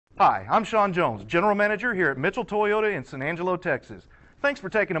Hi, I'm Sean Jones, General Manager here at Mitchell Toyota in San Angelo, Texas. Thanks for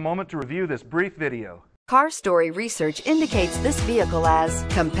taking a moment to review this brief video. Car Story research indicates this vehicle as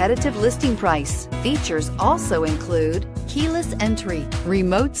competitive listing price. Features also include keyless entry,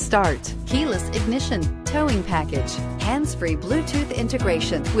 remote start, keyless ignition, towing package, hands-free Bluetooth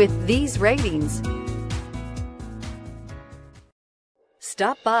integration. With these ratings,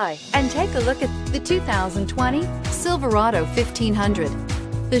 stop by and take a look at the 2020 Silverado 1500.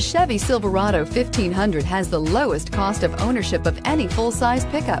 The Chevy Silverado 1500 has the lowest cost of ownership of any full-size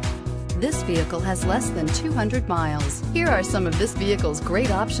pickup. This vehicle has less than 200 miles. Here are some of this vehicle's great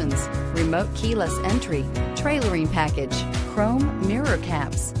options: remote keyless entry, trailering package, chrome mirror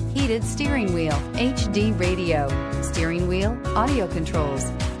caps, heated steering wheel, HD radio, steering wheel audio controls,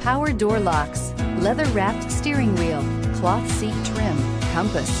 power door locks, leather-wrapped steering wheel, cloth seat trim,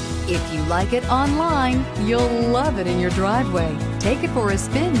 compass. If you like it online, you'll love it in your driveway. Take it for a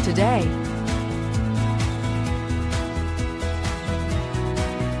spin today.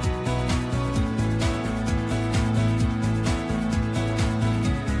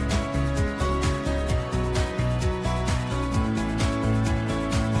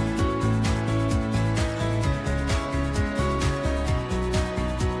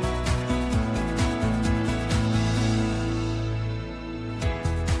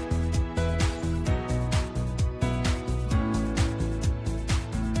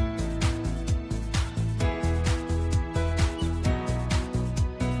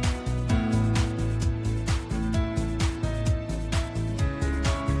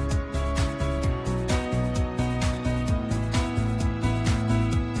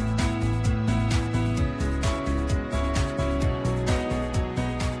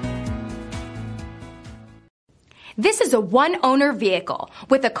 This is a one-owner vehicle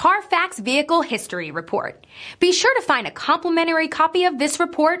with a Carfax Vehicle History Report. Be sure to find a complimentary copy of this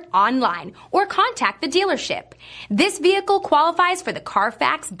report online or contact the dealership. This vehicle qualifies for the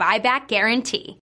Carfax Buyback Guarantee.